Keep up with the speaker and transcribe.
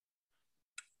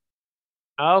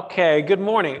Okay, good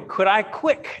morning. Could I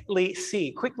quickly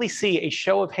see a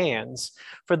show of hands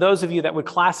for those of you that would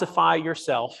classify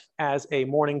yourself as a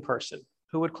morning person?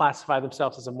 Who would classify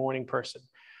themselves as a morning person?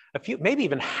 A few, maybe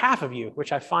even half of you,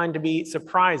 which I find to be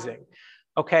surprising.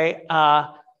 Okay,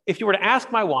 if you were to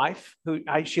ask my wife,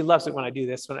 she loves it when I do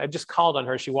this, when I just called on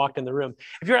her, she walked in the room.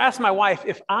 If you were to ask my wife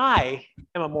if I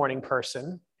am a morning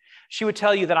person, she would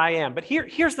tell you that I am. But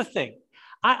here's the thing.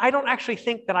 I don't actually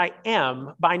think that I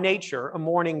am, by nature, a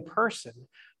morning person.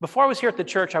 Before I was here at the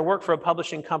church, I worked for a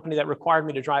publishing company that required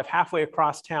me to drive halfway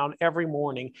across town every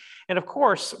morning. And of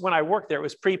course, when I worked there, it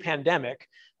was pre-pandemic.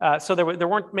 So there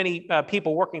weren't many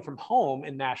people working from home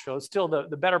in Nashville. Still,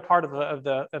 the better part of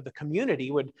the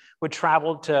community would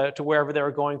travel to wherever they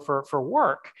were going for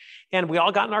work. And we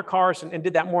all got in our cars and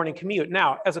did that morning commute.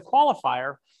 Now, as a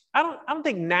qualifier, I don't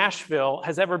think Nashville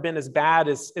has ever been as bad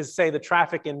as say the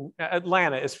traffic in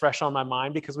Atlanta is fresh on my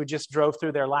mind, because we just drove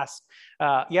through there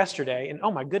yesterday, and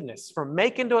oh my goodness, from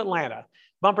Macon to Atlanta,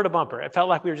 bumper to bumper, it felt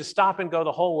like we were just stop and go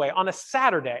the whole way on a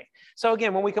Saturday. So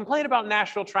again, when we complain about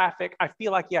Nashville traffic, I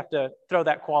feel like you have to throw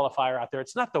that qualifier out there.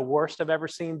 It's not the worst I've ever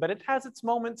seen, but it has its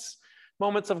moments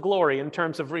of glory in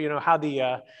terms of how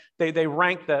they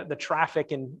rank the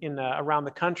traffic in around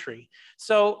the country.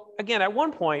 So again, at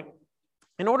one point,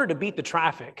 in order to beat the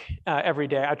traffic every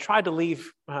day, I tried to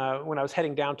leave when I was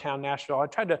heading downtown Nashville. I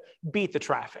tried to beat the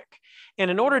traffic. And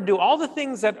in order to do all the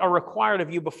things that are required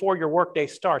of you before your workday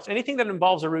starts, anything that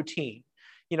involves a routine,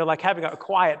 like having a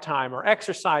quiet time or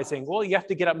exercising, well, you have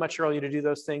to get up much earlier to do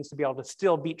those things to be able to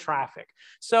still beat traffic.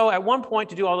 So at one point,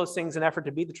 to do all those things in an effort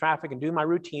to beat the traffic and do my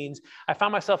routines, I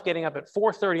found myself getting up at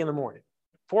 4:30 in the morning.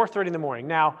 4:30 in the morning.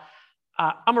 Now,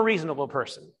 I'm a reasonable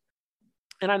person,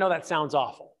 and I know that sounds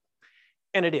awful.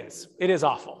 And it is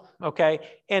awful, okay?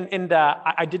 And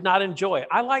I did not enjoy it.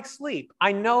 I like sleep.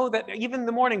 I know that even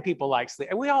the morning people like sleep,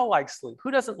 and we all like sleep.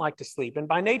 Who doesn't like to sleep? And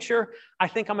by nature, I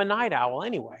think I'm a night owl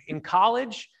anyway. In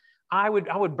college, I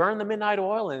would burn the midnight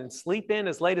oil and sleep in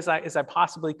as late as I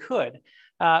possibly could.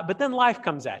 But then life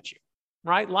comes at you,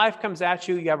 right? Life comes at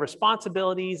you. You have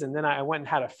responsibilities, and then I went and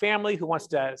had a family who wants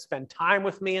to spend time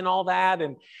with me and all that.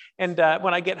 And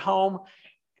when I get home,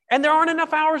 and there aren't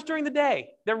enough hours during the day.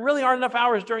 There really aren't enough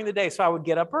hours during the day, so I would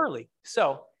get up early.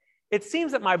 So it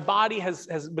seems that my body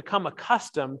has become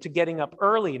accustomed to getting up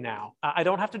early now. I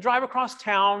don't have to drive across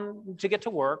town to get to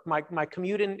work. My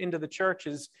commute into the church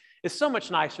is so much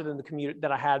nicer than the commute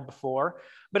that I had before.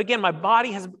 But again, my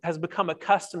body has become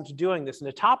accustomed to doing this. And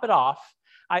to top it off,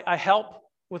 I help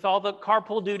with all the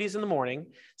carpool duties in the morning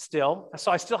still.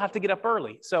 So I still have to get up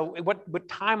early. So what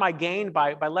time I gained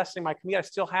by lessening my commute, I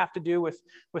still have to do with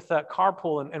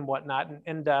carpool and whatnot.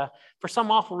 And for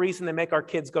some awful reason, they make our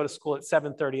kids go to school at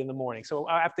 7:30 in the morning. So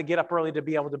I have to get up early to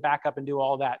be able to back up and do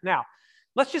all that. Now,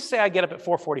 let's just say I get up at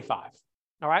 4:45.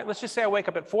 All right, let's just say I wake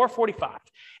up at 4:45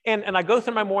 and I go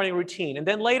through my morning routine. And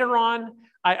then later on,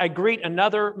 I greet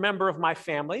another member of my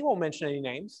family. Won't mention any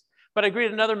names. But I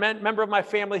greet another member of my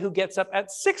family who gets up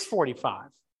at 6:45.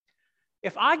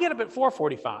 If I get up at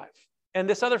 4:45 and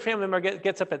this other family member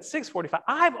gets up at 6:45,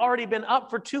 I've already been up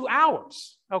for 2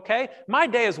 hours, okay? My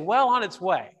day is well on its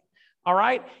way, all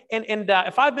right? And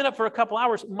if I've been up for a couple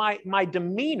hours, my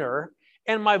demeanor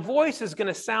and my voice is going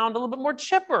to sound a little bit more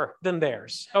chipper than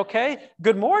theirs, okay?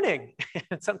 Good morning.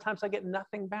 And sometimes I get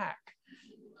nothing back,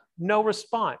 no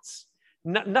response.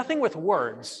 Nothing with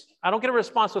words. I don't get a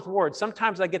response with words.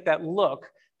 Sometimes I get that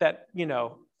look that,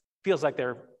 feels like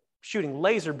they're shooting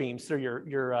laser beams through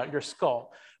your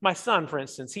skull. My son, for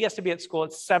instance, he has to be at school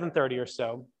at 7:30 or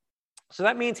so. So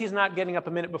that means he's not getting up a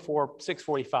minute before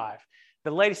 6:45. The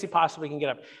latest he possibly can get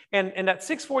up. And at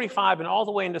 6:45 and all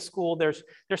the way into school, there's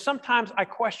sometimes I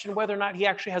question whether or not he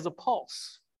actually has a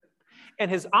pulse. And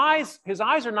his eyes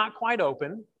are not quite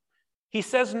open. He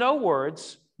says no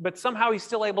words, but somehow he's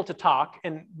still able to talk,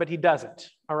 but he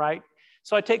doesn't, all right?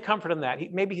 So I take comfort in that.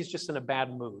 Maybe he's just in a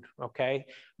bad mood, okay?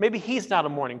 Maybe he's not a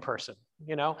morning person,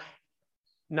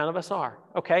 None of us are,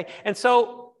 okay? And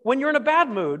so when you're in a bad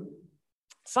mood,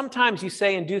 sometimes you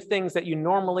say and do things that you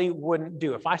normally wouldn't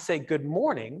do. If I say good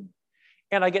morning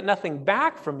and I get nothing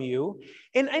back from you,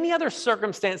 in any other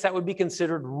circumstance, that would be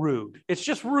considered rude. It's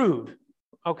just rude,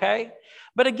 okay?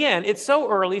 But again, it's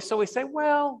so early, so we say,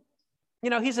 well,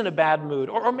 he's in a bad mood,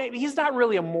 or maybe he's not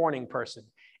really a morning person,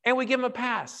 and we give him a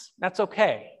pass. That's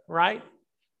okay, right?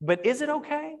 But is it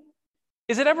okay?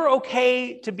 Is it ever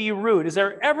okay to be rude? Is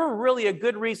there ever really a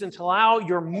good reason to allow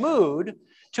your mood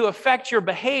to affect your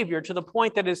behavior to the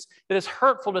point that is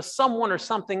hurtful to someone or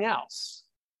something else?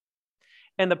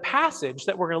 And the passage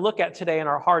that we're going to look at today in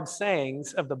our Hard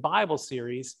Sayings of the Bible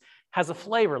series has a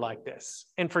flavor like this.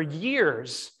 And for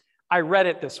years, I read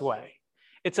it this way.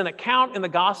 It's an account in the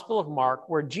Gospel of Mark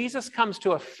where Jesus comes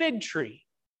to a fig tree.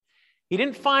 He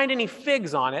didn't find any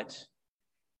figs on it,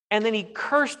 and then he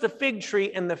cursed the fig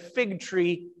tree, and the fig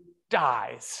tree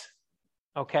dies.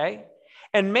 Okay?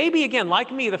 And maybe, again,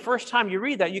 like me, the first time you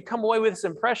read that, you come away with this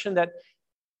impression that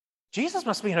Jesus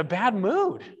must be in a bad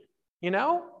mood, you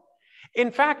know?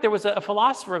 In fact, there was a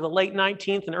philosopher of the late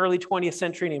 19th and early 20th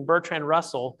century named Bertrand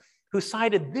Russell who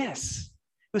cited this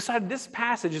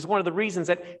passage as one of the reasons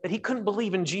that he couldn't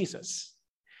believe in Jesus.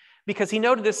 Because he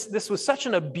noted this was such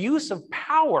an abuse of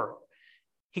power,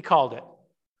 he called it,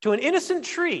 to an innocent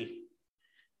tree.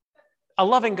 A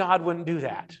loving God wouldn't do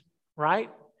that, right?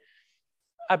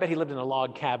 I bet he lived in a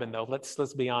log cabin, though.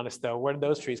 Let's be honest, though. Where did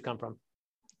those trees come from?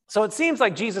 So it seems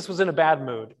like Jesus was in a bad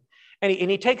mood. And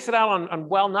he takes it out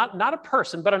on not a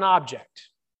person, but an object.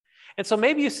 And so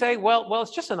maybe you say, well, it's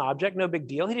just an object, no big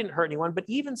deal. He didn't hurt anyone. But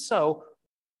even so,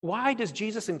 why does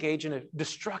Jesus engage in a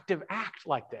destructive act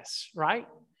like this, right?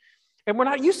 And we're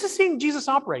not used to seeing Jesus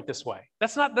operate this way.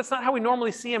 That's not how we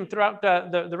normally see him throughout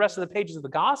the rest of the pages of the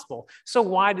gospel. So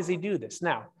why does he do this?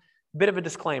 Now, a bit of a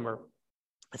disclaimer.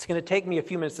 It's going to take me a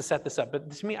few minutes to set this up,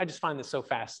 but to me, I just find this so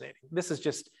fascinating. This is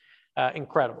just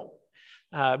incredible.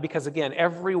 Because again,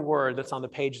 every word that's on the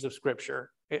pages of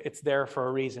Scripture, it's there for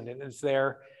a reason, and it's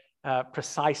there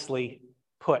precisely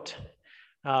put.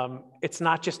 It's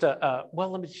not just well,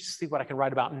 let me just see what I can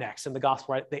write about next in the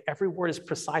gospel, right? Every word is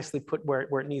precisely put where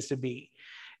it needs to be.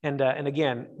 And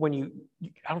again,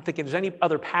 I don't think there's any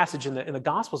other passage in the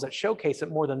Gospels that showcase it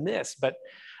more than this. But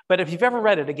if you've ever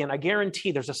read it, again, I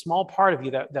guarantee there's a small part of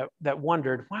you that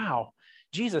wondered, wow,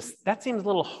 Jesus, that seems a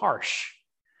little harsh.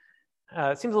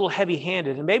 It seems a little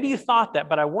heavy-handed. And maybe you thought that,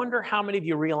 but I wonder how many of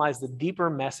you realize the deeper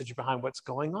message behind what's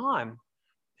going on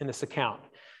in this account.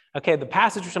 Okay, the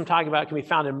passage which I'm talking about can be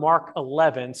found in Mark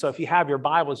 11. So if you have your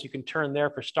Bibles, you can turn there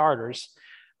for starters.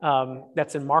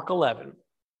 That's in Mark 11.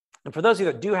 And for those of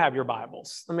you that do have your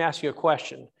Bibles, let me ask you a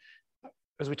question.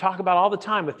 As we talk about all the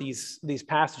time with these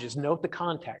passages, note the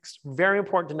context. Very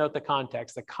important to note the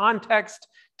context. The context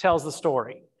tells the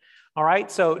story. All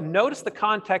right, so notice the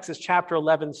context as chapter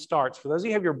 11 starts. For those of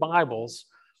you who have your Bibles,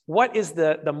 what is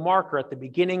the marker at the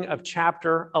beginning of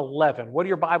chapter 11? What do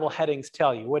your Bible headings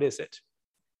tell you? What is it?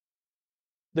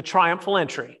 The triumphal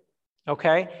entry,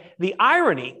 okay? The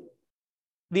irony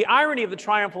of the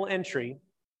triumphal entry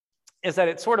is that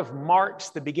it sort of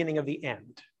marks the beginning of the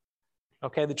end,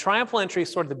 okay? The triumphal entry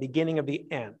is sort of the beginning of the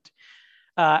end.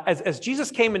 As Jesus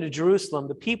came into Jerusalem,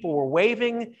 the people were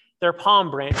waving their palm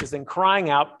branches and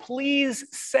crying out, "Please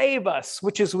save us,"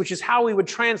 which is how we would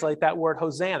translate that word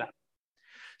Hosanna.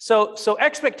 So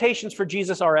expectations for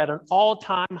Jesus are at an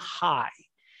all-time high.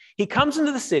 He comes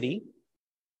into the city,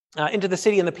 and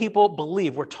the people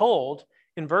believe. We're told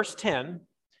in verse 10,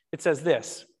 it says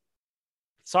this.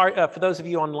 Sorry, for those of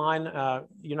you online,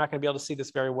 you're not going to be able to see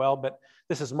this very well, but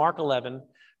this is Mark 11,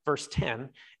 verse 10.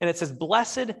 And it says,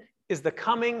 "Blessed is the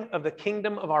coming of the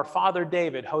kingdom of our father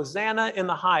David. Hosanna in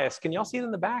the highest." Can y'all see it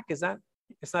in the back? It's not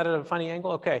at a funny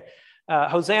angle? Okay.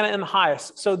 Hosanna in the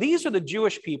highest. So these are the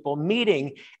Jewish people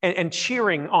meeting and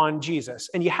cheering on Jesus.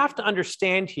 And you have to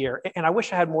understand here, and I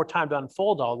wish I had more time to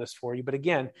unfold all this for you, but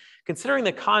again, considering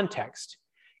the context,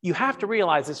 you have to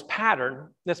realize this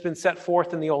pattern that's been set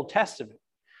forth in the Old Testament.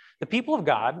 The people of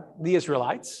God, the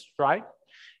Israelites, right,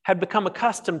 had become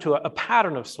accustomed to a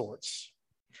pattern of sorts.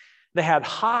 They had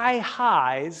high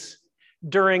highs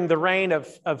during the reign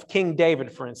of King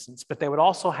David, for instance, but they would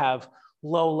also have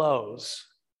low lows.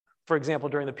 For example,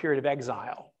 during the period of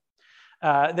exile.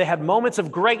 They had moments of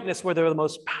greatness where they were the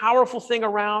most powerful thing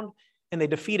around, and they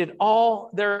defeated all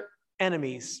their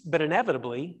enemies. But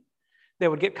inevitably, they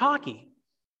would get cocky,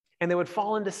 and they would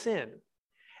fall into sin.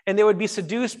 And they would be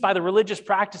seduced by the religious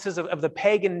practices of the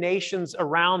pagan nations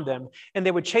around them, and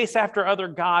they would chase after other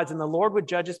gods, and the Lord would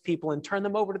judge his people and turn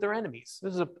them over to their enemies.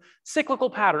 This is a cyclical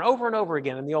pattern over and over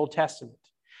again in the Old Testament.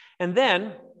 And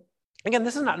then, again,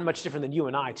 this is not much different than you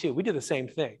and I, too. We do the same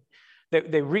thing.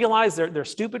 They realized their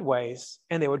stupid ways,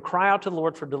 and they would cry out to the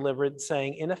Lord for deliverance,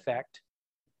 saying, in effect,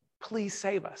 "Please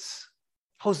save us."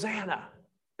 Hosanna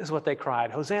is what they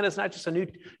cried. Hosanna is not just a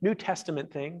New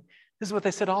Testament thing. This is what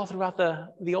they said all throughout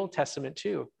the Old Testament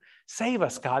too. Save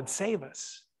us, God, save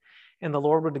us. And the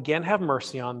Lord would again have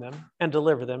mercy on them and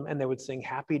deliver them, and they would sing,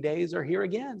 "Happy days are here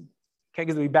again." Okay,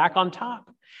 because they'd be back on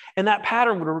top. And that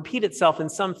pattern would repeat itself in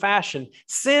some fashion.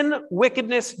 Sin,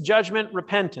 wickedness, judgment,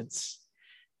 repentance.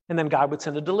 And then God would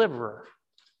send a deliverer.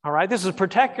 All right, this is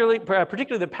particularly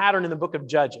the pattern in the book of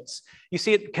Judges. You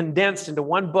see it condensed into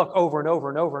one book over and over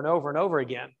and over and over and over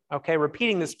again, okay,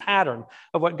 repeating this pattern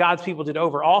of what God's people did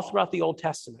over all throughout the Old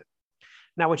Testament.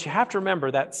 Now, what you have to remember,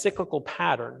 that cyclical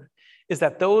pattern is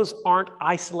that those aren't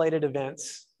isolated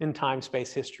events in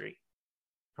time-space history,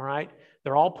 all right?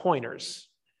 They're all pointers.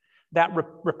 That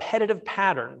repetitive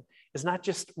pattern is not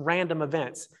just random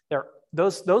events.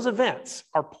 Those events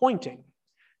are pointing.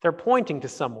 They're pointing to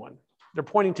someone. They're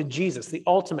pointing to Jesus, the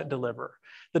ultimate deliverer,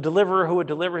 the deliverer who would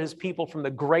deliver his people from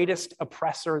the greatest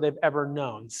oppressor they've ever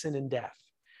known, sin and death.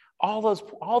 All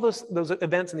those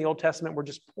events in the Old Testament were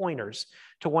just pointers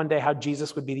to one day how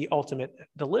Jesus would be the ultimate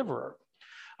deliverer.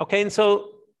 Okay, and so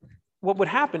what would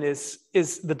happen is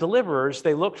the deliverers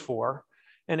they looked for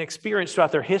and experienced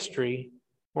throughout their history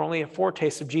were only a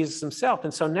foretaste of Jesus himself.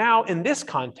 And so now in this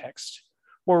context,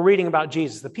 we're reading about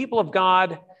Jesus. The people of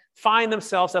God find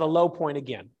themselves at a low point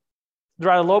again. They're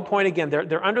at a low point again.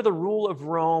 They're under the rule of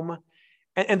Rome,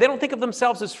 and they don't think of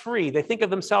themselves as free. They think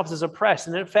of themselves as oppressed.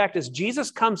 And in fact, as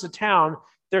Jesus comes to town,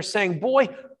 they're saying, boy,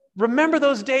 remember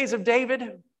those days of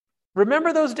David?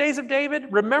 Remember those days of David?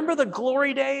 Remember the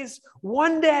glory days?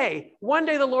 One day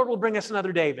the Lord will bring us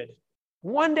another David.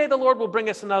 One day the Lord will bring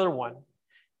us another one.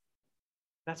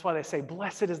 That's why they say,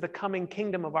 blessed is the coming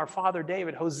kingdom of our father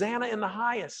David. Hosanna in the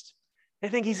highest. They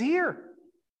think he's here.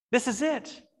 This is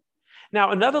it.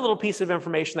 Now, another little piece of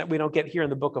information that we don't get here in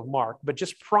the book of Mark, but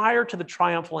just prior to the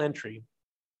triumphal entry,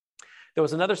 there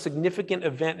was another significant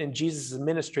event in Jesus'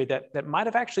 ministry that might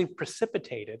have actually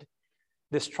precipitated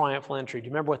this triumphal entry. Do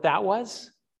you remember what that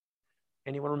was?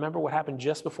 Anyone remember what happened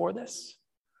just before this?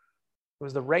 It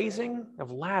was the raising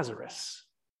of Lazarus.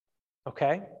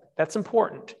 Okay, that's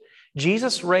important.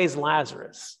 Jesus raised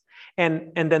Lazarus,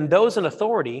 and then those in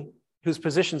authority whose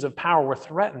positions of power were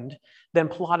threatened then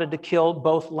plotted to kill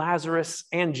both Lazarus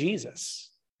and Jesus.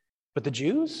 But the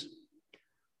Jews,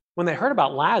 when they heard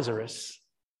about Lazarus,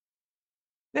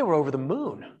 they were over the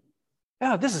moon.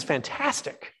 Oh, this is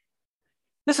fantastic.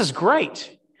 This is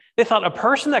great. They thought a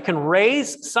person that can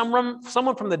raise someone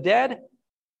from the dead,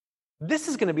 this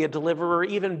is going to be a deliverer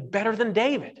even better than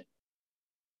David.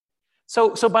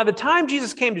 So by the time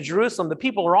Jesus came to Jerusalem, the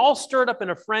people are all stirred up in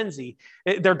a frenzy.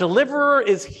 Their deliverer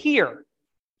is here.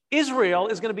 Israel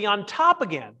is going to be on top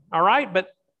again, all right? But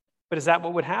is that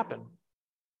what would happen?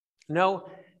 No,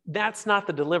 that's not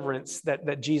the deliverance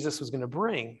that Jesus was going to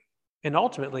bring. And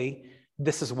ultimately,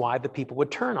 this is why the people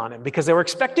would turn on him, because they were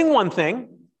expecting one thing,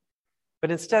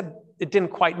 but instead it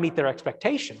didn't quite meet their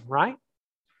expectation, right?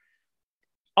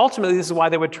 Ultimately, this is why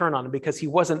they would turn on him, because he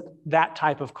wasn't that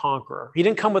type of conqueror. He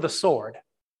didn't come with a sword.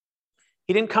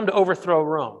 He didn't come to overthrow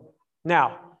Rome.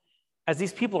 Now, as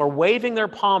these people are waving their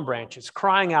palm branches,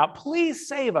 crying out, please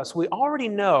save us, we already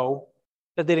know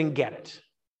that they didn't get it.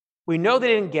 We know they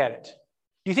didn't get it.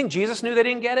 Do you think Jesus knew they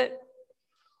didn't get it?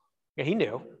 Yeah, he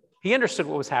knew. He understood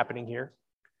what was happening here.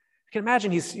 You can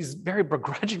imagine he's very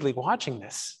begrudgingly watching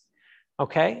this.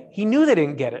 Okay? He knew they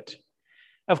didn't get it.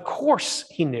 Of course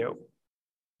he knew.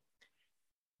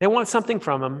 They want something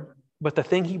from him, but the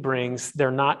thing he brings,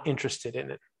 they're not interested in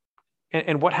it.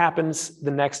 And what happens the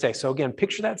next day? So again,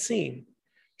 picture that scene.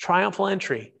 Triumphal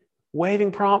entry,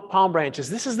 waving palm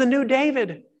branches. This is the new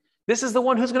David. This is the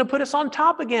one who's going to put us on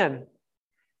top again.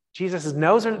 Jesus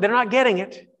knows they're not getting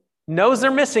it, knows they're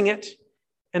missing it,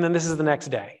 and then this is the next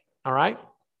day, all right?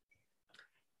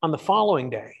 On the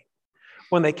following day,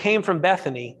 when they came from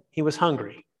Bethany, he was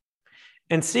hungry.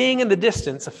 And seeing in the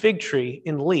distance a fig tree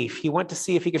in leaf, he went to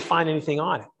see if he could find anything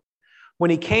on it. When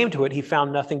he came to it, he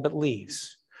found nothing but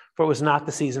leaves, for it was not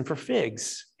the season for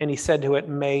figs. And he said to it,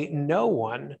 may no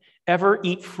one ever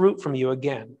eat fruit from you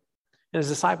again. And his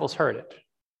disciples heard it.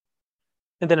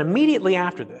 And then immediately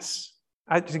after this,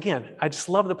 I just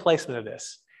love the placement of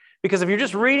this. Because if you're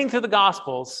just reading through the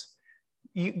Gospels,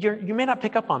 you may not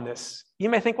pick up on this. You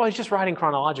may think, well, he's just writing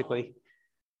chronologically.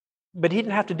 But he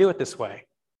didn't have to do it this way.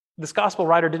 This gospel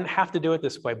writer didn't have to do it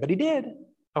this way, but he did.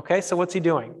 Okay, so what's he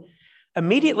doing?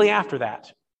 Immediately after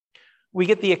that, we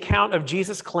get the account of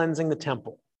Jesus cleansing the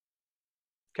temple.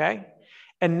 Okay?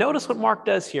 And notice what Mark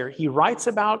does here. He writes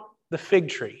about the fig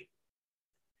tree.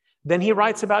 Then he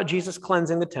writes about Jesus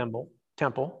cleansing the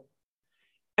temple.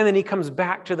 And then he comes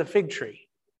back to the fig tree.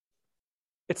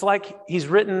 It's like he's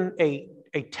written a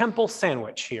temple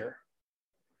sandwich here.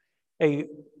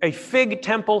 A fig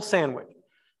temple sandwich.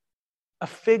 A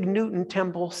Fig Newton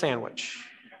temple sandwich.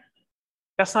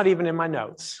 That's not even in my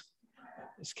notes.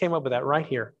 I just came up with that right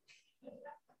here.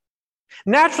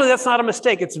 Naturally, that's not a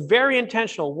mistake. It's very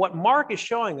intentional. What Mark is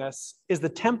showing us is the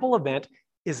temple event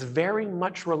is very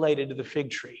much related to the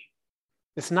fig tree.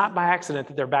 It's not by accident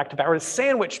that they're back to back, or it's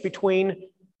sandwiched between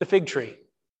the fig tree.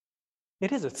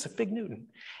 It is, it's a Fig Newton.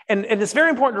 And it's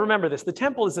very important to remember this. The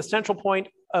temple is the central point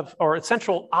of, or a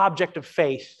central object of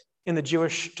faith to the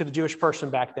Jewish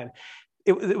person back then.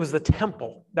 It was the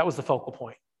temple that was the focal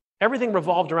point. Everything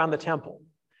revolved around the temple.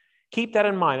 Keep that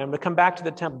in mind. I'm going to come back to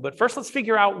the temple. But first, let's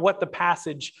figure out what the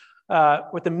passage,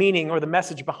 what the meaning or the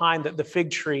message behind the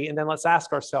fig tree, and then let's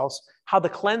ask ourselves how the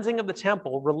cleansing of the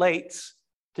temple relates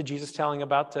to Jesus telling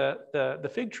about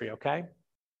the fig tree, okay?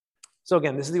 So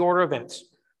again, this is the order of events.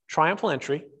 Triumphal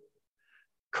entry,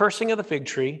 cursing of the fig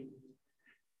tree,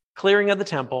 clearing of the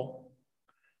temple,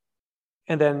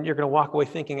 and then you're going to walk away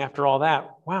thinking after all that,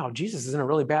 wow, Jesus is in a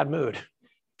really bad mood.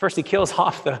 First, he kills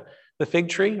off the fig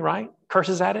tree, right?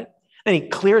 Curses at it. Then he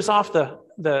clears off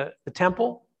the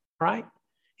temple, right?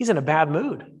 He's in a bad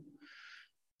mood.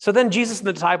 So then Jesus and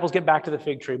the disciples get back to the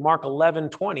fig tree, Mark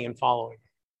 11:20 and following.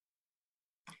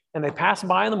 And they passed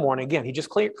by in the morning. Again, he just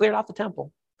cleared out the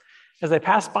temple. As they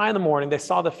passed by in the morning, they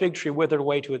saw the fig tree withered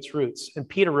away to its roots. And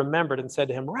Peter remembered and said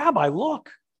to him, Rabbi, look,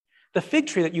 the fig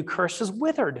tree that you cursed is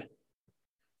withered.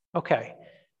 Okay,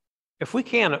 if we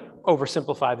can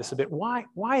oversimplify this a bit, why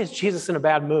is Jesus in a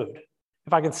bad mood?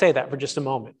 If I can say that for just a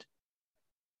moment.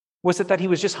 Was it that he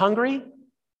was just hungry?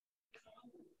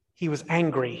 He was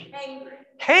angry.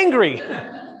 Hangry.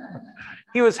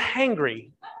 He was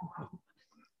hangry.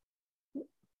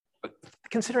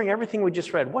 Considering everything we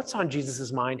just read, what's on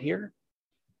Jesus' mind here?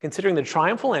 Considering the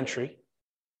triumphal entry,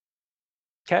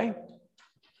 okay?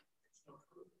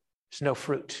 There's no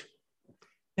fruit.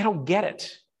 They don't get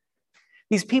it.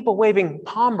 These people waving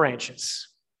palm branches,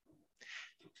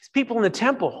 these people in the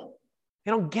temple,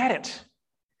 they don't get it.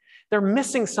 They're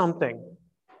missing something.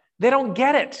 They don't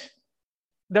get it.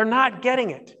 They're not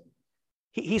getting it.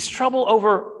 He's troubled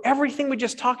over everything we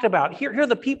just talked about. Here are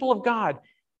the people of God.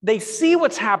 They see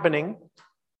what's happening.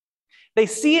 They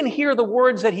see and hear the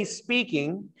words that he's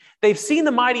speaking. They've seen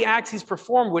the mighty acts he's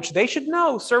performed, which they should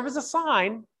know serve as a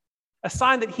sign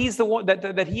that he's the one,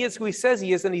 that he is who he says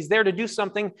he is, and he's there to do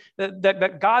something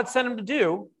that God sent him to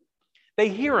do. They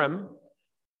hear him,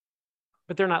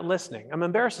 but they're not listening. I'm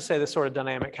embarrassed to say this sort of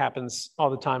dynamic happens all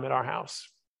the time at our house.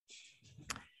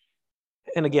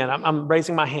 And again, I'm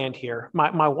raising my hand here.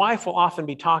 My wife will often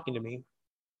be talking to me,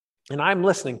 and I'm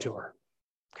listening to her.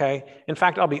 Okay. In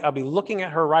fact, I'll be looking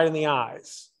at her right in the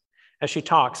eyes as she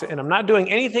talks, and I'm not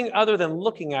doing anything other than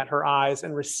looking at her eyes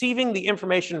and receiving the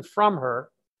information from her.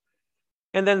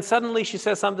 And then suddenly she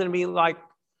says something to me like,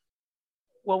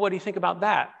 "Well, what do you think about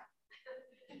that?"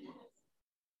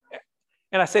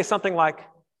 And I say something like,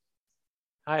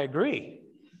 "I agree."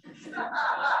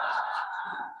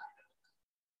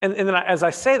 And then as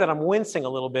I say that, I'm wincing a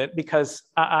little bit because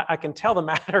I can tell the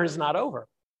matter is not over.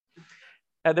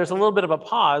 There's a little bit of a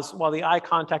pause while the eye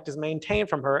contact is maintained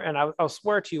from her. And I'll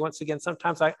swear to you once again,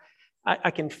 sometimes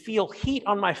I can feel heat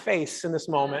on my face in this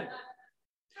moment.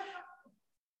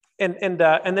 And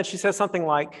then she says something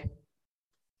like,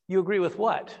 "You agree with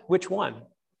what? Which one?"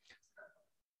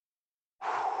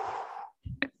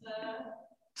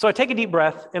 So I take a deep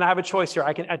breath, and I have a choice here.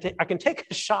 I can take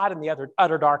a shot in the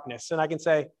utter darkness, and I can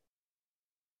say,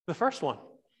 the first one.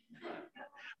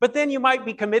 But then you might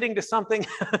be committing to something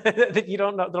that you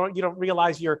don't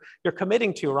realize you're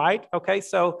committing to, right? Okay,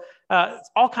 so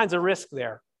all kinds of risk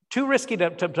there. Too risky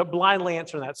to blindly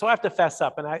answer that. So I have to fess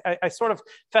up, and I sort of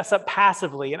fess up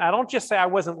passively, and I don't just say I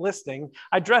wasn't listening.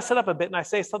 I dress it up a bit, and I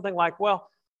say something like, "Well,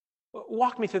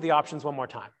 walk me through the options one more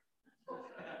time."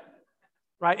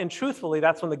 Right? And truthfully,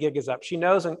 that's when the gig is up. She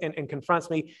knows and confronts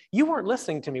me. "You weren't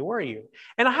listening to me, were you?"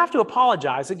 And I have to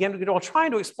apologize again, while trying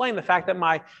to explain the fact that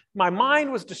my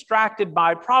mind was distracted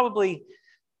by probably,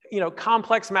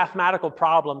 complex mathematical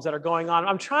problems that are going on.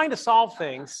 I'm trying to solve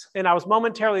things, and I was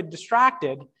momentarily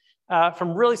distracted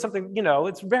from really something,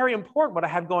 it's very important what I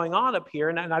had going on up here,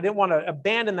 and I didn't want to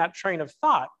abandon that train of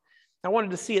thought. I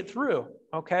wanted to see it through,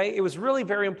 okay? It was really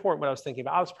very important what I was thinking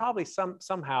about. I was probably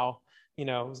somehow, it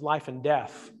was life and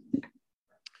death.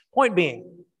 Point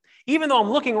being, even though I'm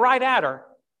looking right at her,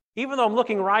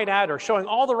 showing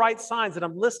all the right signs that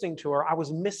I'm listening to her, I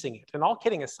was missing it. And all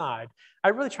kidding aside, I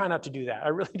really try not to do that. I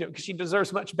really do, because she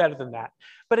deserves much better than that.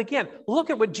 But again,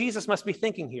 look at what Jesus must be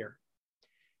thinking here.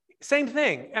 Same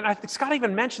thing. And Scott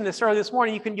even mentioned this earlier this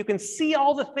morning. You can see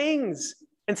all the things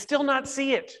and still not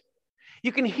see it.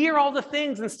 You can hear all the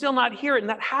things and still not hear it. And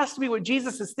that has to be what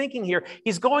Jesus is thinking here.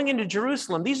 He's going into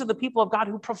Jerusalem. These are the people of God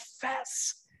who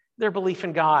profess their belief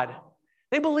in God.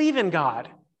 They believe in God.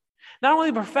 Not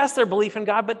only profess their belief in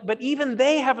God, but even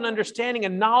they have an understanding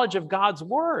and knowledge of God's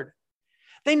word.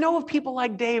 They know of people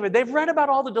like David. They've read about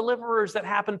all the deliverers that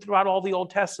happened throughout all the Old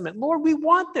Testament. Lord, we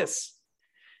want this.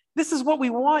 This is what we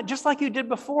want, just like you did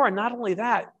before. And not only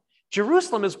that,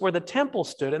 Jerusalem is where the temple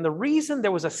stood. And the reason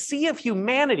there was a sea of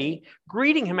humanity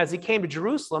greeting him as he came to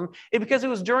Jerusalem is because it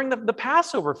was during the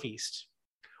Passover feast,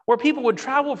 where people would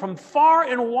travel from far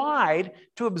and wide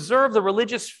to observe the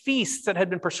religious feasts that had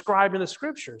been prescribed in the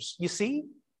scriptures. You see?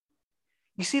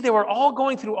 You see, they were all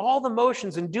going through all the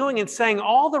motions and doing and saying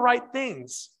all the right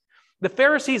things. The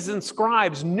Pharisees and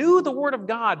scribes knew the word of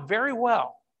God very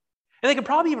well, and they could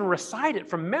probably even recite it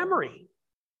from memory.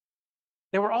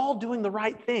 They were all doing the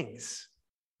right things.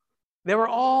 They were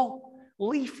all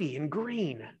leafy and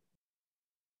green.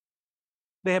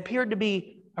 They appeared to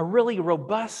be a really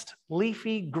robust,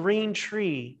 leafy, green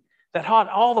tree that had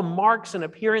all the marks and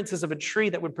appearances of a tree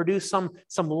that would produce some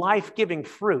life-giving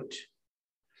fruit.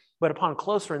 But upon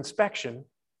closer inspection,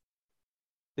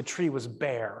 the tree was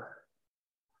bare.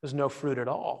 There's no fruit at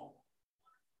all.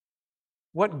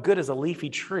 What good is a leafy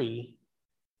tree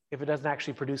if it doesn't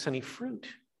actually produce any fruit?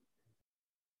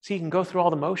 So you can go through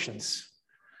all the motions.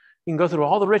 You can go through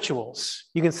all the rituals.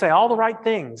 You can say all the right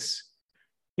things.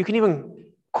 You can even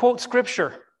quote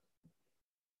scripture.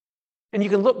 And you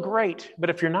can look great,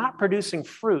 but if you're not producing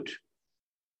fruit,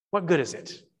 what good is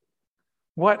it?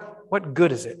 What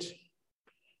good is it?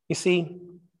 You see,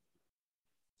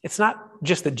 it's not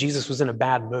just that Jesus was in a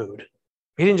bad mood.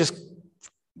 He didn't just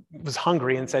was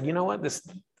hungry and said, you know what, this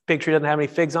fig tree doesn't have any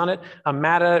figs on it. I'm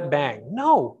mad at it, bang.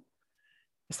 No.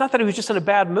 It's not that he was just in a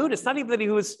bad mood. It's not even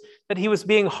that he was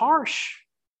being harsh.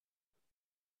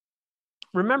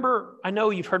 Remember, I know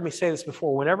you've heard me say this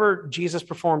before, whenever Jesus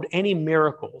performed any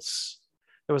miracles,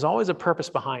 there was always a purpose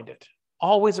behind it.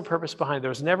 Always a purpose behind it. It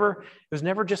was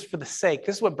never just for the sake.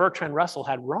 This is what Bertrand Russell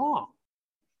had wrong.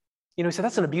 You know, he said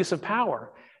that's an abuse of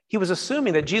power. He was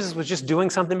assuming that Jesus was just doing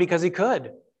something because he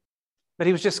could. That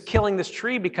he was just killing this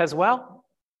tree because, well,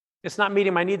 it's not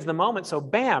meeting my needs in the moment, so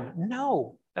bam.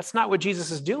 No, that's not what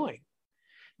Jesus is doing.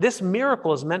 This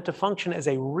miracle is meant to function as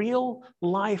a real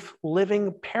life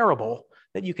living parable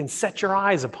that you can set your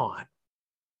eyes upon.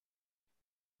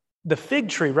 The fig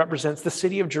tree represents the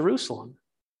city of Jerusalem.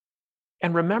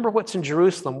 And remember what's in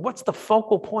Jerusalem. What's the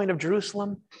focal point of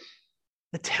Jerusalem?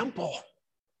 The temple.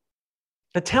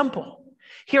 The temple.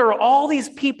 Here are all these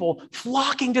people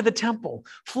flocking to the temple,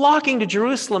 flocking to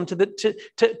Jerusalem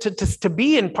to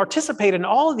be and participate in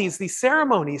all of these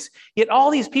ceremonies. Yet all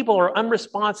these people are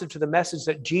unresponsive to the message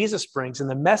that Jesus brings. And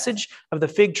the message of the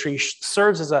fig tree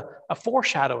serves as a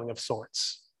foreshadowing of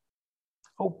sorts.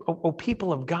 Oh,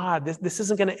 people of God, this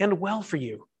isn't going to end well for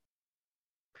you.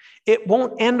 It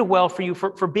won't end well for you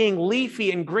for being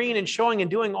leafy and green and showing and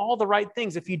doing all the right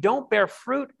things. If you don't bear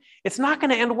fruit, it's not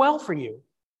going to end well for you.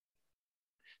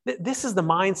 This is the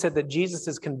mindset that Jesus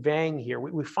is conveying here.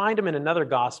 We find him in another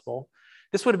gospel.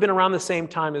 This would have been around the same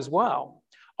time as well.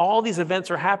 All these events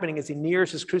are happening as he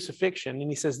nears his crucifixion. And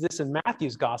he says this in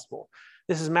Matthew's gospel.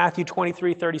 This is Matthew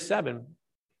 23:37.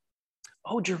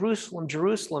 Oh, Jerusalem,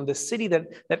 Jerusalem, the city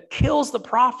that kills the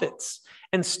prophets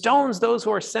and stones those who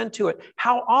are sent to it.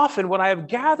 How often would I have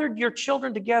gathered your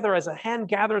children together as a hen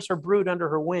gathers her brood under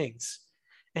her wings,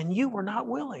 and you were not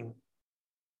willing.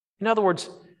 In other words,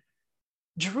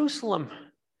 Jerusalem,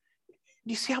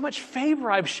 do you see how much favor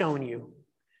I've shown you?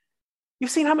 You've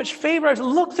seen how much favor I've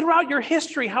looked throughout your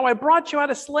history, how I brought you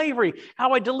out of slavery,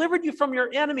 how I delivered you from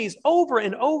your enemies over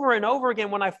and over and over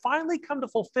again. When I finally come to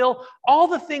fulfill all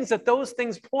the things that those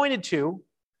things pointed to,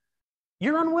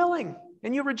 you're unwilling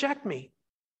and you reject me.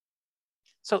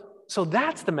 So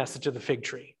that's the message of the fig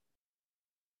tree.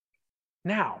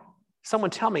 Now, someone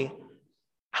tell me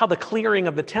how the clearing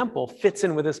of the temple fits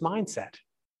in with this mindset.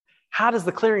 How does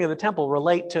the clearing of the temple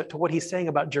relate to what he's saying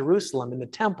about Jerusalem and the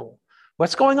temple?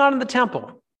 What's going on in the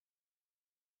temple?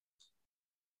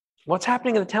 What's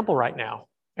happening in the temple right now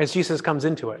as Jesus comes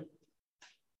into it?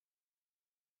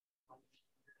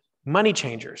 Money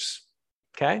changers,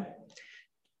 okay?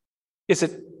 Let's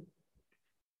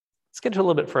get to a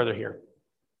little bit further here.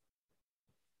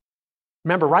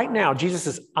 Remember, right now,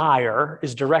 Jesus' ire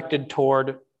is directed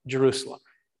toward Jerusalem,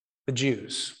 the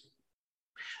Jews.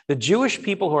 The Jewish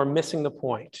people who are missing the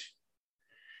point.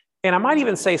 And I might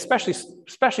even say,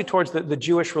 especially towards the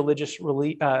Jewish religious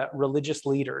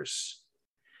leaders.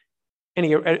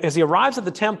 And as he arrives at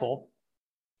the temple,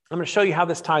 I'm going to show you how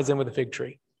this ties in with the fig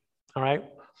tree. All right?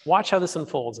 Watch how this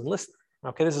unfolds and listen.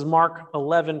 Okay, this is Mark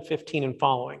 11:15 and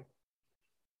following.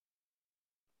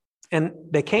 And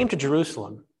they came to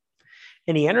Jerusalem,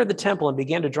 and he entered the temple and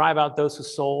began to drive out those who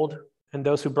sold and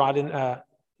those who brought in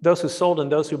those who sold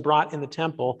and those who brought in the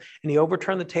temple, and he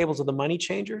overturned the tables of the money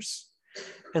changers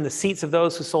and the seats of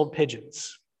those who sold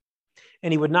pigeons.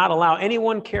 And he would not allow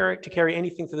anyone to carry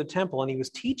anything to the temple, and he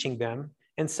was teaching them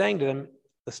and saying to them,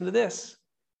 listen to this.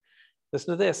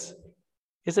 Listen to this.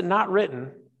 Is it not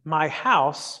written, my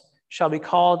house shall be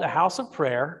called a house of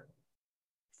prayer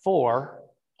for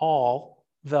all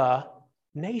the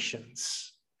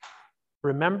nations?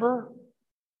 remember,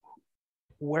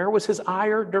 where was his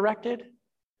ire directed?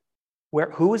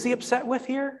 Who was he upset with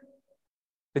here?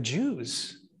 The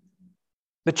Jews,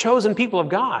 the chosen people of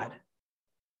God.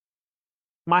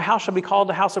 My house shall be called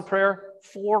a house of prayer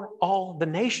for all the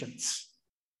nations.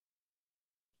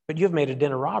 But you have made a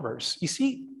den of robbers. You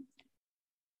see,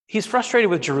 he's frustrated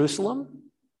with Jerusalem,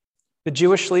 the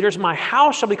Jewish leaders. My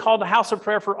house shall be called a house of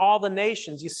prayer for all the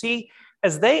nations. You see,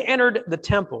 as they entered the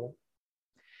temple,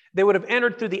 they would have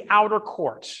entered through the outer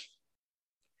court.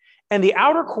 And the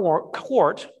outer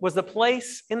court was the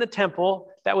place in the temple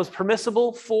that was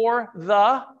permissible for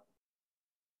the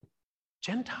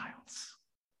Gentiles.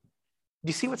 Do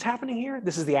you see what's happening here?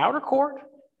 This is the outer court.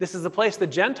 This is the place the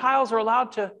Gentiles are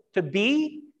allowed to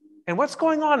be. And what's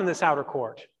going on in this outer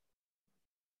court?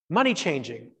 Money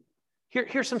changing.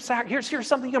 Here's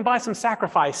something you can buy some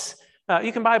sacrifice.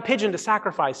 You can buy a pigeon to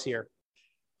sacrifice here.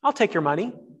 I'll take your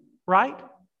money, right?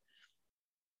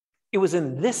 It was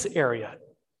in this area,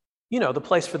 the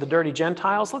place for the dirty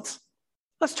Gentiles.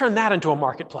 Let's turn that into a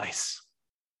marketplace.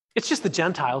 It's just the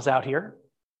Gentiles out here.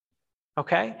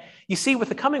 Okay? You see, with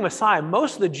the coming Messiah,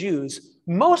 most of the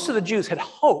Jews had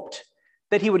hoped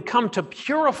that he would come to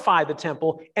purify the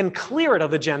temple and clear it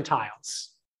of the Gentiles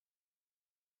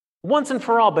once and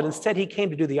for all, but instead he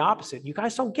came to do the opposite. You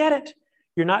guys don't get it.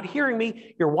 You're not hearing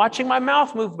me. You're watching my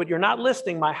mouth move, but you're not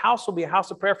listening. My house will be a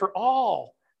house of prayer for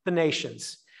all the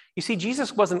nations. You see,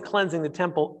 Jesus wasn't cleansing the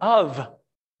temple of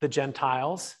the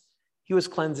Gentiles. He was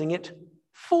cleansing it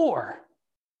for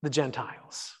the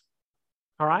Gentiles.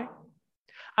 All right?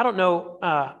 I don't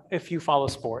know if you follow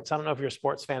sports. I don't know if you're a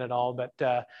sports fan at all, but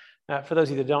for those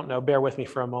of you that don't know, bear with me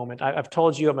for a moment. I've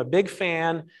told you I'm a big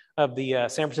fan of the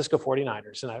San Francisco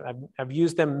 49ers, and I've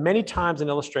used them many times in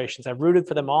illustrations. I've rooted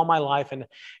for them all my life, and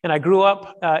I grew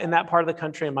up in that part of the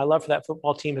country, and my love for that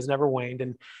football team has never waned.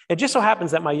 And it just so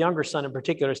happens that my younger son in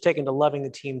particular has taken to loving the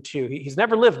team too. He's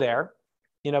never lived there,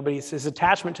 but his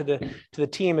attachment to the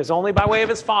team is only by way of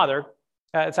his father.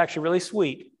 It's actually really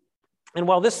sweet. And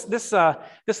while this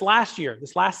last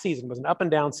season was an up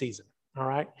and down season, all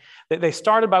right? They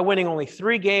started by winning only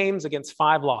 3 games against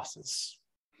 5 losses.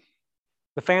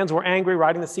 The fans were angry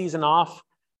writing the season off,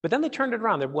 but then they turned it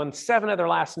around. They won 7 of their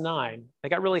last 9. They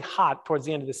got really hot towards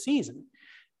the end of the season.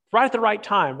 Right at the right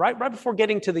time, right before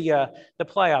getting to the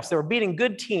playoffs, they were beating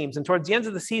good teams, and towards the end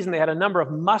of the season, they had a number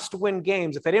of must-win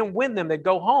games. If they didn't win them, they'd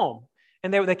go home,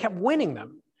 and they kept winning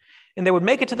them. And they would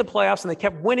make it to the playoffs, and they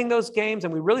kept winning those games,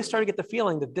 and we really started to get the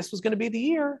feeling that this was going to be the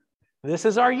year. This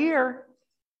is our year.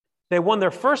 They won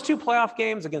their first 2 playoff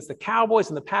games against the Cowboys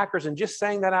and the Packers, and just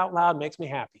saying that out loud makes me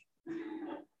happy.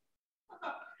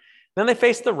 Then they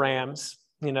faced the Rams.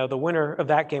 The winner of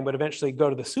that game would eventually go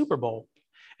to the Super Bowl.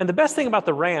 And the best thing about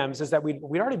the Rams is that we'd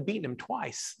already beaten them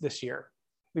twice this year.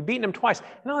 We'd beaten them twice.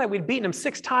 Not only that, we'd beaten them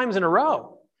 6 times in a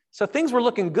row. So things were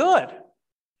looking good.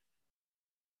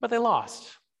 But they lost.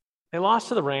 They lost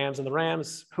to the Rams, and the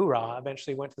Rams, hoorah,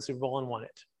 eventually went to the Super Bowl and won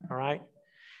it. All right?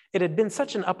 It had been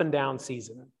such an up and down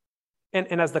season.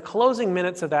 And as the closing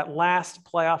minutes of that last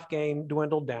playoff game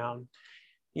dwindled down,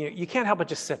 you can't help but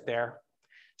just sit there.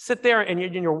 Sit there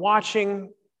and you're watching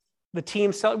the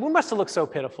team. We must have looked so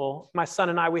pitiful. My son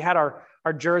and I, we had our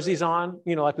jerseys on,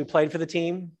 like we played for the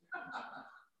team,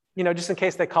 just in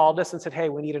case they called us and said, hey,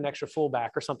 we need an extra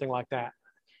fullback or something like that.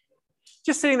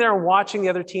 Just sitting there and watching the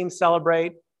other team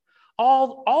celebrate,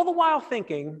 all the while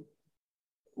thinking,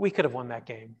 we could have won that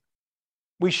game.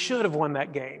 We should have won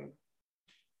that game.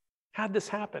 How'd this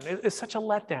happen? It's such a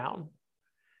letdown.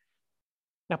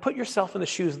 Now put yourself in the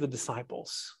shoes of the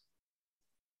disciples.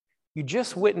 You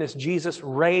just witnessed Jesus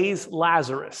raise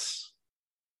Lazarus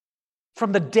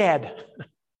from the dead.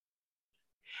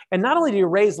 And not only did he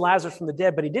raise Lazarus from the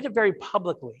dead, but he did it very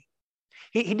publicly.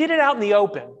 He did it out in the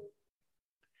open.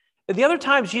 The other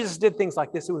times Jesus did things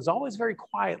like this, it was always very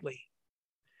quietly.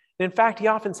 And in fact, he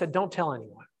often said, don't tell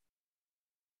anyone.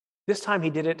 This time he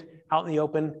did it out in the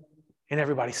open, and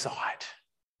everybody saw it.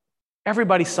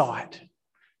 Everybody saw it.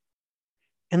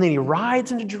 And then he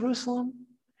rides into Jerusalem.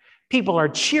 People are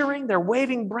cheering. They're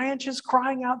waving branches,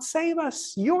 crying out, save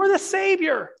us. You're the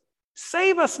Savior.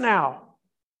 Save us now.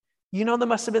 They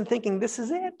must have been thinking, this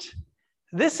is it.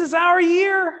 This is our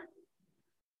year.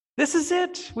 This is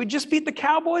it. We just beat the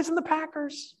Cowboys and the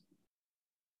Packers.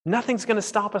 Nothing's going to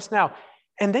stop us now.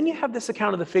 And then you have this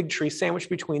account of the fig tree sandwiched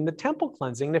between the temple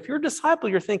cleansing. And if you're a disciple,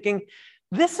 you're thinking,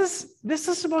 this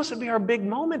is supposed to be our big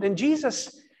moment. And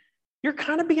Jesus, you're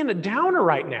kind of being a downer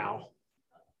right now.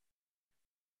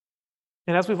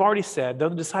 And as we've already said, though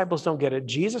the disciples don't get it,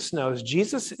 Jesus knows.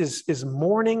 Jesus is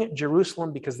mourning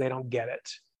Jerusalem because they don't get it.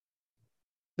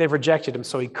 They've rejected him.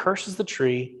 So he curses the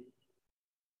tree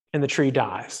and the tree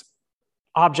dies.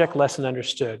 Object lesson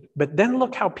understood. But then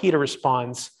look how Peter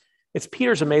responds. It's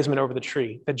Peter's amazement over the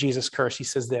tree that Jesus cursed. He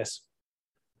says this: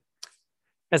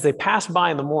 as they passed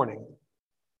by in the morning,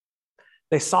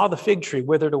 they saw the fig tree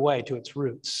withered away to its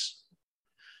roots.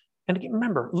 And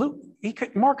remember,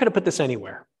 Mark could have put this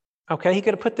anywhere. Okay, he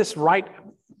could have put this right,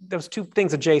 those two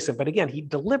things adjacent. But again, he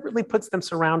deliberately puts them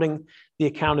surrounding the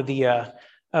account of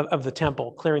the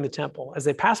temple, clearing the temple. As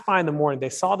they passed by in the morning, they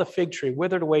saw the fig tree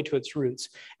withered away to its roots.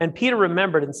 And Peter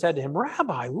remembered and said to him,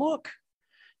 Rabbi, look,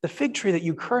 the fig tree that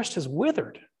you cursed has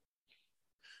withered.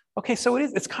 Okay, so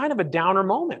it's kind of a downer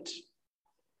moment.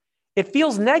 It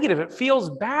feels negative. It feels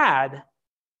bad.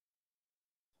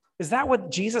 Is that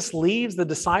what Jesus leaves the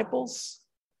disciples?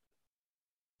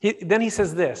 Then he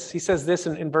says this. He says this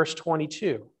in verse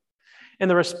 22. And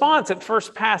the response at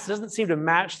first pass doesn't seem to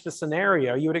match the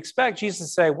scenario. You would expect Jesus to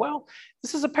say, well,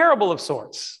 this is a parable of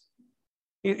sorts.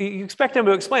 You expect him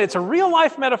to explain. It's a real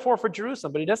life metaphor for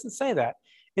Jerusalem, but he doesn't say that.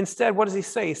 Instead, what does he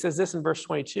say? He says this in verse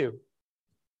 22.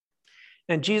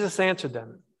 And Jesus answered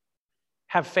them,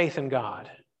 have faith in God.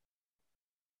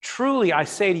 Truly, I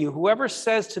say to you, whoever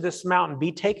says to this mountain,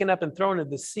 be taken up and thrown into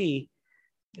the sea,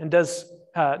 and does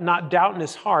not doubt in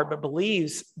his heart, but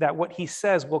believes that what he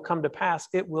says will come to pass,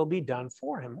 it will be done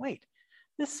for him. Wait,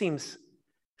 this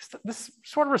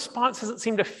sort of response doesn't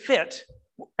seem to fit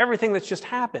everything that's just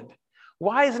happened.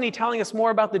 Why isn't he telling us more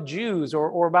about the Jews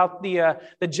or about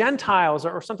the Gentiles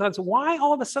or something else? Why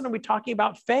all of a sudden are we talking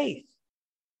about faith?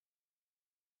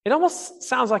 It almost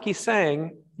sounds like he's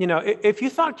saying, if you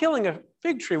thought killing a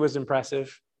fig tree was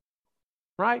impressive,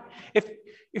 right?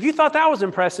 If you thought that was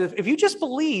impressive, if you just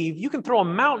believe you can throw a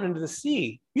mountain into the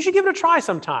sea, you should give it a try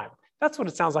sometime. That's what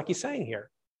it sounds like he's saying here,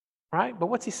 right? But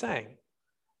what's he saying?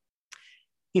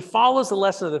 He follows the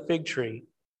lesson of the fig tree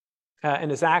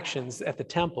and his actions at the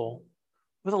temple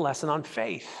with a lesson on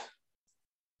faith.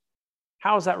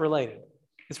 How is that related?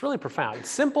 It's really profound. It's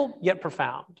simple, yet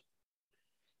profound.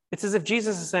 It's as if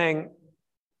Jesus is saying,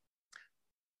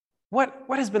 what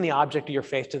has been the object of your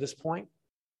faith to this point?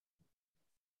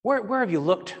 Where have you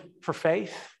looked for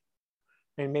faith?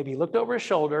 And maybe you looked over his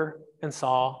shoulder and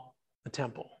saw the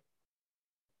temple.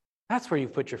 That's where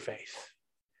you've put your faith.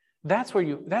 That's where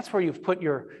you've put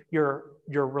your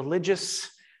religious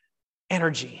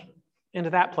energy,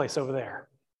 into that place over there.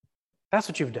 That's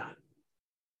what you've done.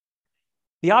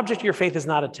 The object of your faith is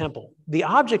not a temple. The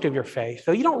object of your faith,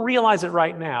 though you don't realize it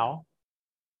right now,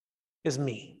 is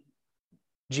me.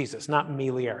 Jesus, not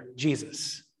me, Lier.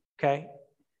 Jesus, okay?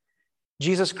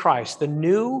 Jesus Christ, the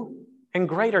new and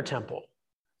greater temple.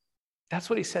 That's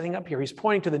what he's setting up here. He's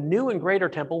pointing to the new and greater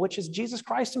temple, which is Jesus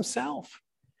Christ himself,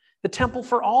 the temple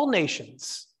for all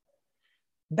nations.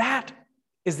 That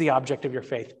is the object of your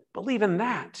faith. Believe in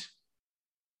that.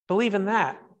 Believe in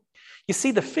that. You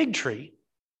see, the fig tree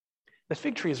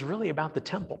is really about the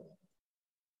temple.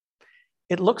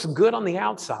 It looks good on the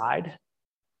outside,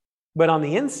 but on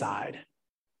the inside,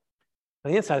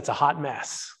 it's a hot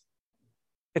mess.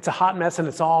 It's a hot mess and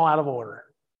it's all out of order.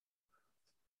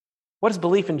 What does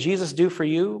belief in Jesus do for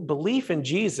you? Belief in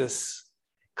Jesus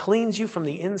cleans you from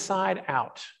the inside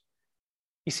out.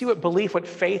 You see what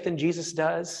faith in Jesus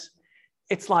does?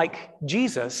 It's like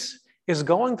Jesus is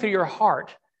going through your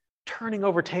heart, turning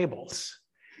over tables,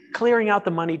 clearing out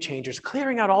the money changers,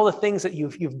 clearing out all the things that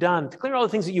you've done, clearing all the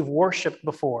things that you've worshiped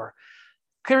before,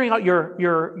 clearing out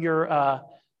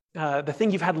the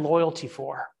thing you've had loyalty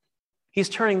for. He's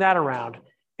turning that around.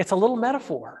 It's a little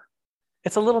metaphor.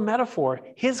 It's a little metaphor.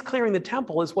 His clearing the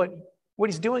temple is what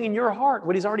he's doing in your heart,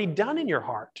 what he's already done in your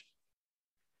heart.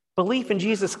 Belief in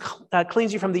Jesus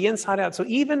cleans you from the inside out. So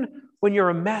even when you're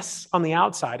a mess on the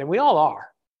outside, and we all are,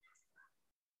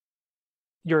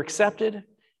 you're accepted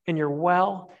and you're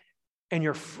well and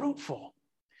you're fruitful.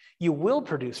 You will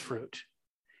produce fruit.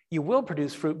 You will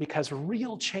produce fruit because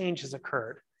real change has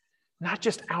occurred. Not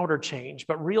just outer change,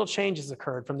 but real change has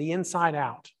occurred from the inside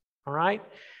out. All right?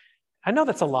 I know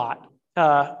that's a lot.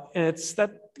 And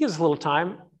that gives us a little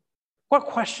time. What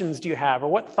questions do you have, or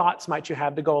what thoughts might you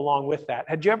have to go along with that?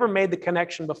 Had you ever made the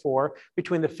connection before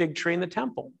between the fig tree and the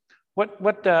temple?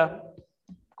 What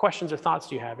questions or thoughts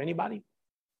do you have? Anybody?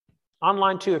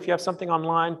 Online too. If you have something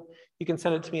online, you can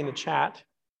send it to me in the chat.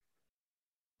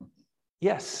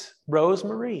 Yes, Rose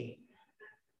Marie.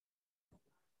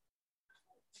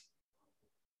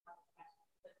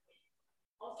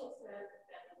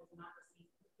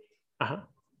 Uh-huh.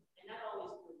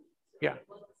 Yeah.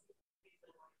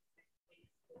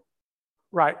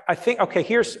 Right. I think, okay,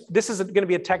 this is going to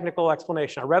be a technical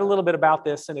explanation. I read a little bit about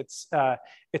this, and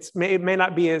it may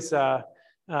not be as clear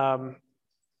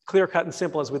cut and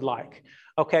simple as we'd like.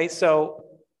 Okay, so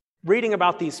reading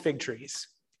about these fig trees,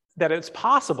 that it's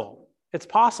possible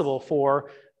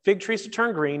for fig trees to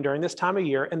turn green during this time of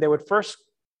year, and they would first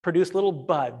produce little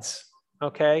buds,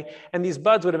 okay? And these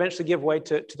buds would eventually give way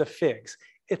to the figs.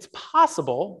 It's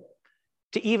possible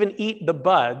to even eat the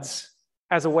buds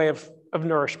as a way of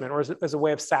nourishment, or as a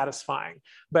way of satisfying.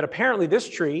 But apparently this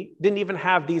tree didn't even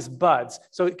have these buds.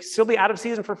 So it could still be out of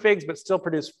season for figs, but still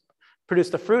produce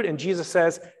the fruit. And Jesus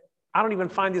says, I don't even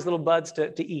find these little buds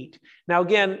to eat. Now,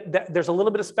 again, there's a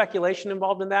little bit of speculation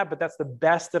involved in that, but that's the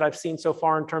best that I've seen so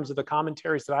far in terms of the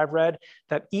commentaries that I've read,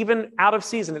 that even out of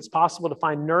season, it's possible to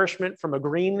find nourishment from a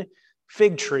green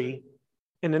fig tree.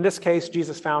 And in this case,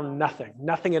 Jesus found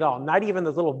nothing at all, not even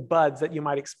the little buds that you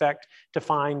might expect to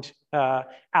find out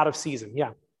of season.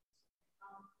 Yeah.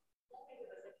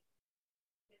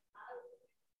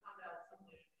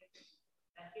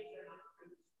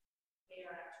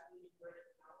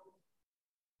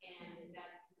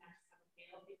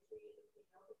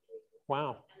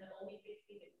 Wow.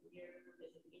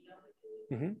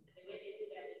 Mm-hmm.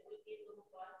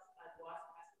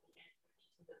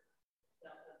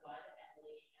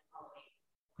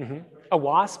 Mm-hmm. A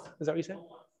wasp? Is that what you said?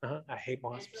 Uh-huh. I hate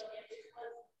wasps.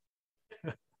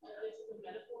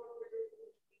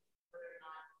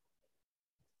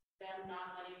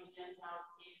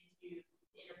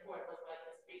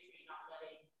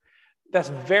 That's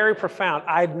very profound.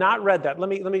 I had not read that. Let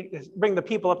me bring the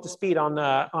people up to speed on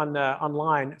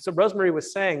online. So Rosemary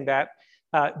was saying that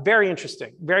very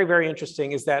interesting, very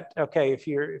interesting. Is that okay? If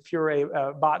you're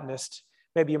a botanist,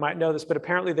 maybe you might know this, but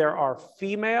apparently there are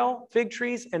female fig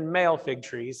trees and male fig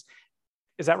trees.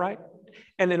 Is that right?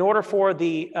 And in order for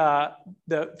the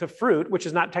fruit, which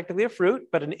is not technically a fruit,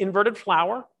 but an inverted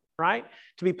flower, right,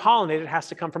 to be pollinated, it has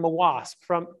to come from a wasp,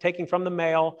 taking from the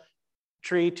male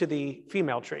tree to the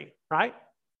female tree, right?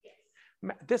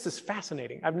 This is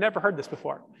fascinating. I've never heard this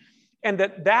before. And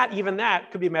that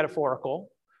could be metaphorical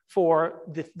for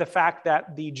the fact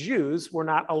that the Jews were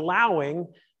not allowing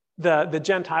the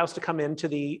Gentiles to come into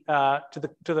the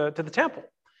temple,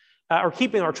 or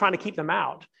trying to keep them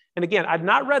out. And again, I've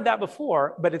not read that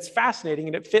before, but it's fascinating,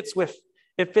 and it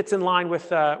fits in line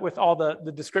with all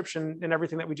the description and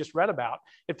everything that we just read about.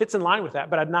 It fits in line with that,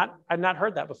 but I'd not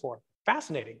heard that before.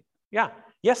 Fascinating. Yeah.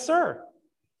 Yes, sir.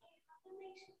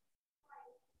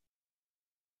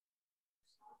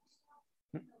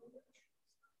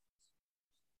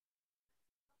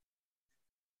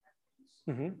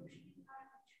 Mm-hmm.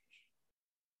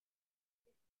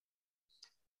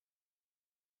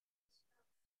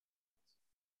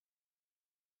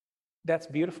 That's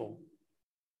beautiful.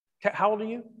 How old are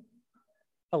you?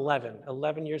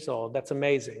 11 years old. That's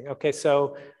amazing. Okay,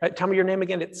 so tell me your name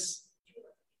again. It's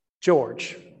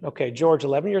George. Okay, George,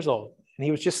 11 years old. And he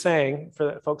was just saying,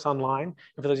 for the folks online,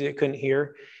 and for those of you that couldn't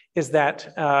hear, is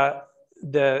that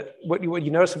what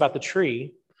you notice about the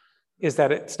tree is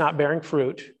that it's not bearing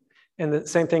fruit. And the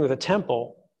same thing with the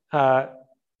temple.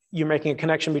 You're making a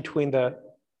connection between the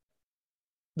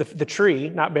tree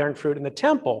not bearing fruit and the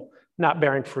temple not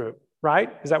bearing fruit,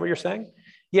 right? Is that what you're saying?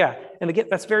 Yeah. And again,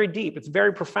 that's very deep. It's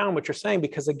very profound what you're saying,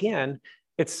 because again,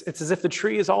 it's as if the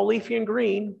tree is all leafy and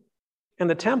green, and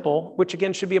the temple, which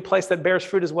again should be a place that bears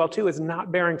fruit as well too, is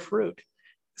not bearing fruit.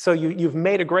 So you've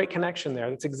made a great connection there.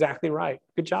 That's exactly right.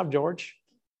 Good job, George.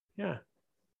 Yeah.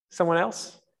 Someone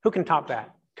else? Who can top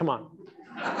that? Come on.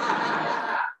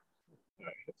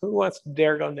 Who wants to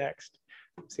dare go next?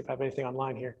 Let's see if I have anything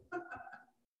online here.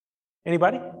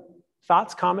 Anybody?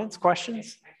 Thoughts, comments,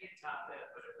 questions? I can't top that,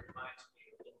 but it reminds me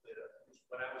a little bit of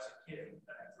when I was a kid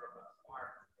that I grew up on a farm.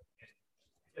 And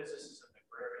because this is an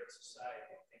agrarian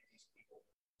society, I think these people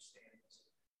understand this.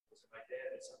 Because my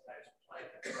dad would sometimes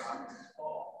plant the crop in the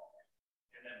fall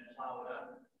and then plow it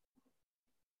up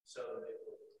so that it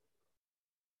would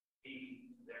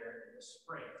be there in the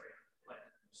spring, plant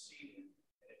new seed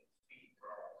and feed for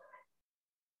all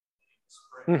in the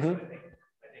spring. Mm-hmm. So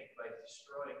I think by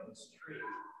destroying this tree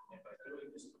and by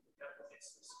doing this with the temple,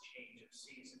 it's this change of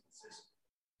season. It's this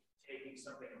taking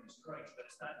something and destroying it, but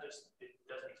it's not just, it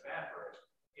doesn't evaporate.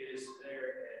 It is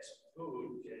there as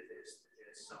food. It is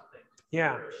something to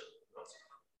nourish.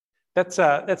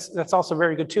 That's also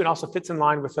very good too, and also fits in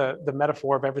line with the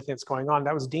metaphor of everything that's going on.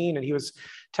 That was Dean, and he was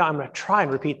telling. I'm going to try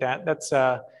and repeat that.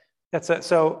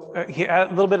 So he had a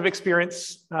little bit of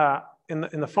experience in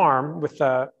the farm with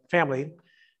family,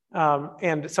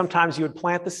 and sometimes you would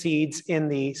plant the seeds in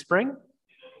the spring,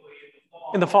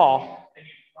 in the fall,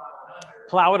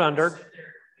 plow it under,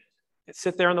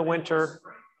 sit there in the winter,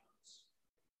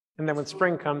 and then when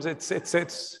spring comes, it's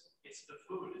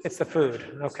the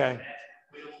food. Okay.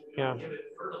 Yeah.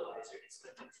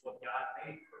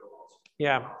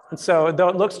 Yeah. And so though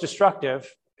it looks destructive,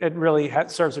 it really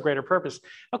serves a greater purpose.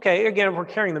 Okay, again, we're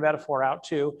carrying the metaphor out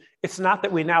too. It's not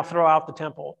that we now throw out the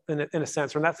temple in a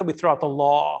sense, or not that we throw out the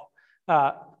law.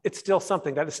 It's still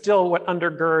something that is still what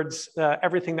undergirds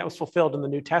everything that was fulfilled in the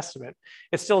New Testament.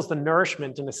 It still is the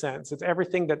nourishment in a sense. It's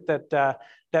everything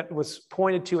that was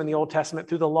pointed to in the Old Testament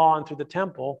through the law and through the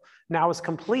temple now is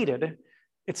completed.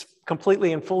 It's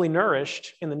completely and fully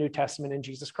nourished in the New Testament in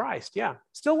Jesus Christ. Yeah,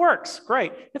 still works.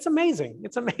 Great. It's amazing.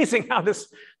 It's amazing how it's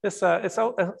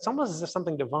almost as if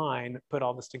something divine put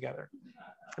all this together.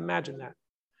 Imagine that.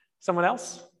 Someone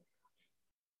else?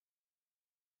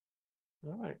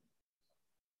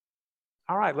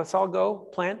 All right, let's all go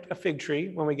plant a fig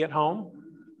tree when we get home.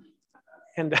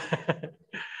 And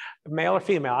male or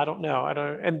female, I don't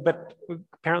know. But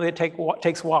apparently it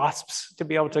takes wasps to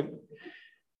be able to.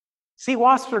 See,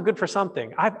 wasps are good for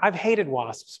something. I've hated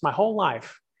wasps my whole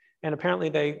life, and apparently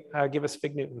they give us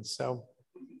fig Newtons. So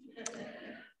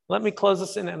let me close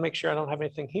this in and make sure I don't have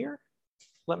anything here.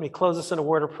 Let me close this in a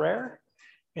word of prayer,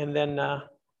 and then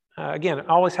again,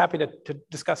 always happy to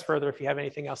discuss further if you have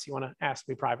anything else you want to ask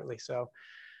me privately. So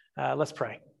let's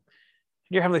pray.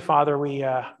 Dear Heavenly Father, we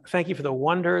thank you for the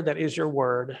wonder that is your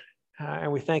word,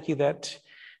 and we thank you that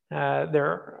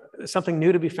there's something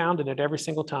new to be found in it every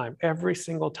single time. Every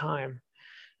single time.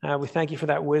 We thank you for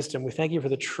that wisdom. We thank you for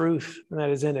the truth that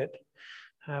is in it.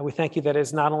 We thank you that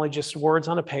it's not only just words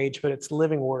on a page, but it's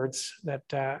living words that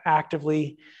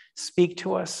actively speak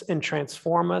to us and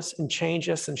transform us and change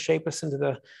us and shape us into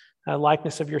the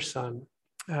likeness of your Son.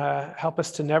 Help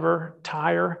us to never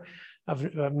tire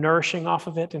of nourishing off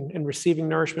of it and receiving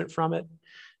nourishment from it.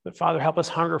 But Father, help us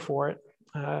hunger for it.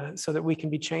 So that we can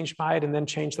be changed by it and then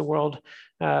change the world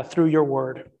through your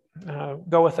word.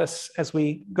 Go with us as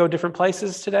we go different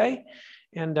places today.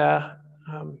 And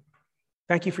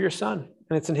thank you for your Son.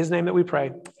 And it's in his name that we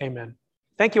pray. Amen.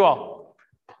 Thank you all.